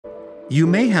You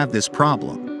may have this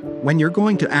problem. When you're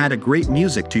going to add a great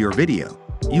music to your video,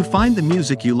 you find the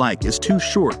music you like is too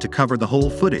short to cover the whole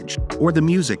footage, or the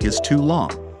music is too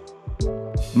long.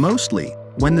 Mostly,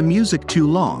 when the music too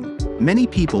long, many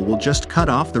people will just cut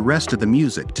off the rest of the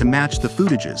music to match the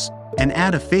footages, and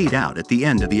add a fade out at the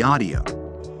end of the audio.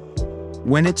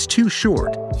 When it's too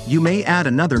short, you may add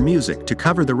another music to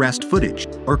cover the rest footage,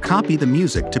 or copy the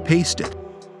music to paste it.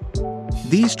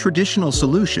 These traditional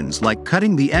solutions like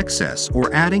cutting the excess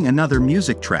or adding another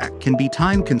music track can be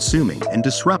time-consuming and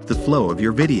disrupt the flow of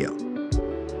your video.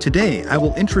 Today I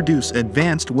will introduce an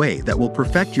advanced way that will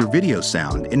perfect your video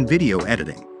sound in video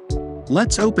editing.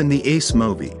 Let's open the Ace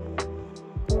Movie.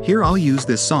 Here I'll use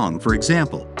this song for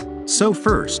example. So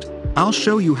first, I'll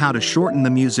show you how to shorten the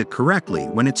music correctly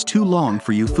when it's too long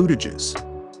for you footages.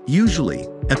 Usually,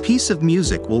 a piece of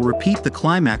music will repeat the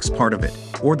climax part of it,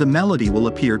 or the melody will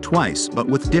appear twice but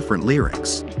with different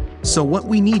lyrics. So what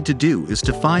we need to do is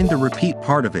to find the repeat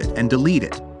part of it and delete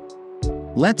it.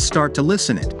 Let's start to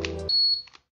listen it.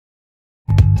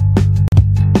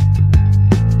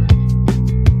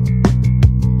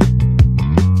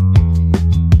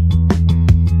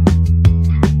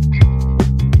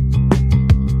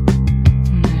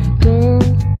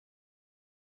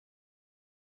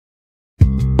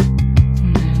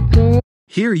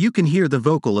 Here you can hear the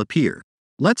vocal appear.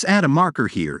 Let's add a marker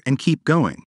here and keep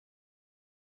going.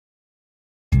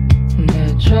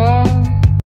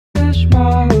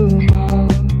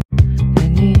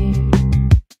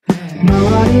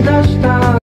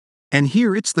 And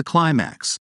here it's the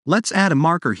climax. Let's add a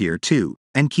marker here too,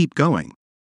 and keep going.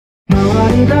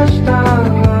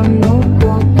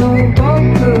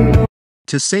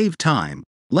 To save time,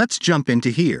 let's jump into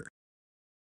here.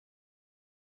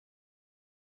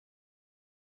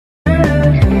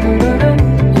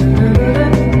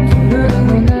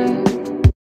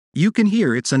 You can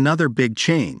hear it's another big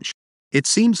change. It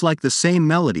seems like the same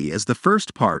melody as the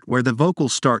first part where the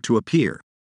vocals start to appear.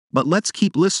 But let's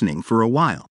keep listening for a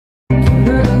while.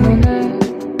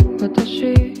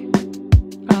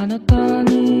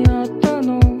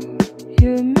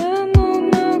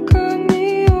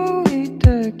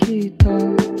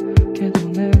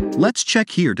 Let's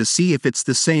check here to see if it's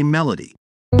the same melody.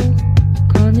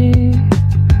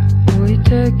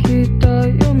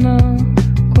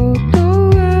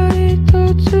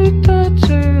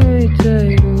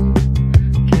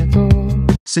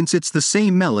 Since it's the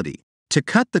same melody, to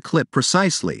cut the clip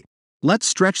precisely, let's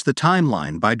stretch the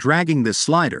timeline by dragging this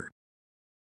slider,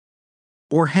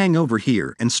 or hang over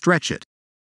here and stretch it.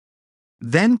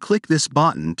 Then click this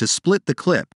button to split the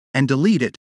clip and delete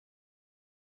it.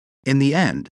 In the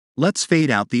end, let's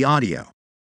fade out the audio.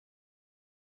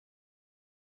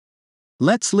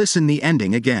 Let's listen the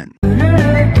ending again.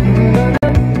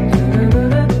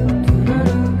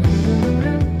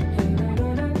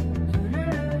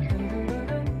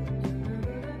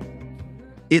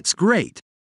 It's great.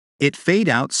 It fade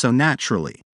out so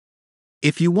naturally.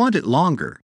 If you want it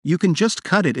longer, you can just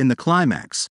cut it in the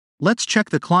climax. Let's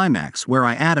check the climax where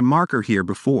I add a marker here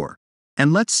before,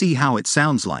 and let's see how it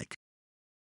sounds like.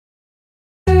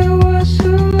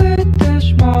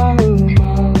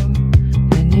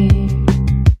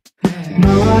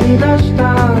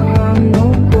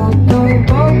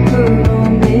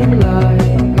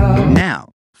 Now,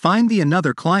 find the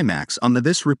another climax on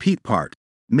this repeat part.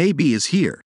 Maybe is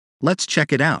here. Let's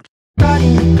check it out.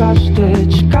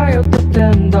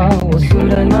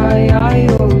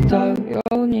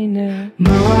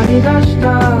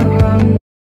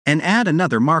 And add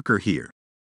another marker here.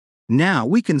 Now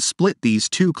we can split these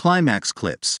two climax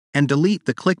clips and delete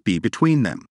the clickbait between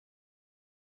them.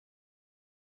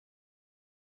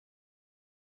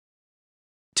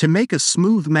 To make a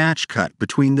smooth match cut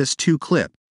between this two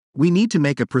clip, we need to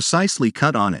make a precisely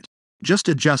cut on it. Just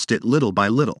adjust it little by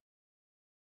little.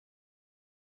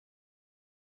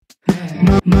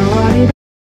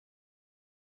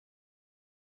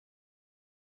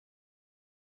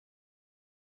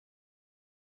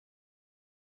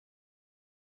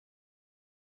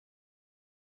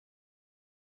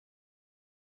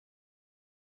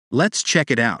 Let's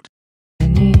check it out.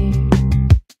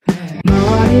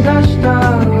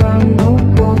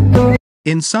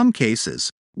 In some cases,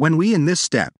 when we in this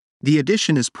step, the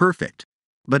addition is perfect,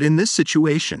 but in this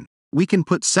situation, we can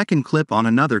put second clip on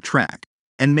another track,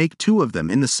 and make two of them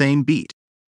in the same beat.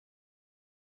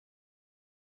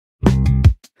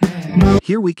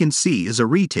 Here we can see is a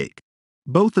retake.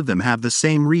 Both of them have the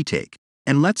same retake,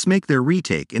 and let's make their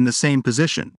retake in the same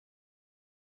position.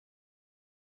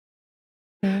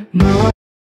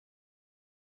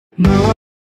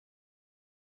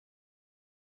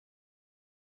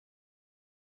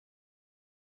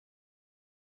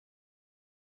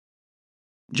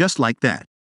 just like that.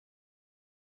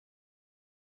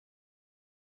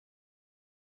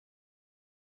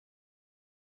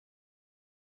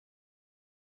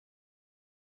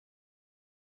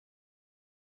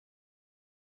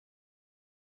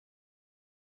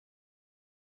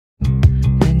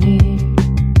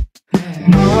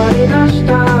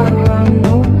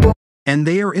 And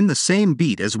they are in the same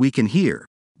beat as we can hear,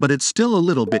 but it's still a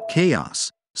little bit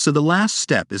chaos, so the last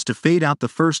step is to fade out the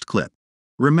first clip.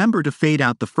 Remember to fade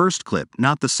out the first clip,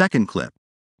 not the second clip,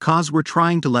 cause we're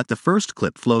trying to let the first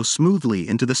clip flow smoothly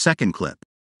into the second clip.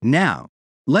 Now,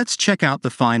 let's check out the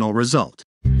final result.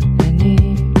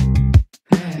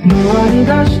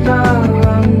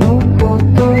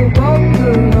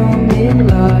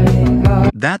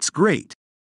 That's great.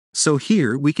 So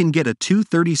here we can get a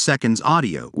 2:30 seconds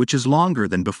audio, which is longer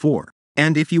than before.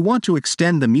 And if you want to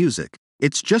extend the music,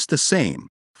 it's just the same.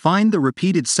 Find the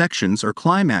repeated sections or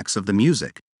climax of the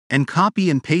music, and copy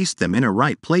and paste them in the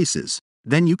right places,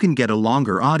 then you can get a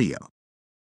longer audio.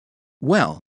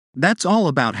 Well, that's all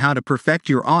about how to perfect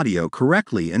your audio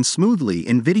correctly and smoothly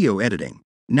in video editing.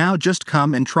 Now just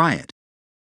come and try it.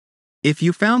 If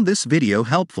you found this video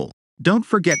helpful, don't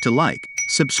forget to like,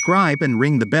 subscribe and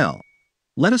ring the bell.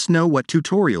 Let us know what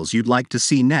tutorials you'd like to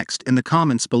see next in the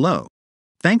comments below.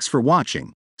 Thanks for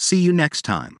watching. See you next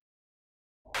time.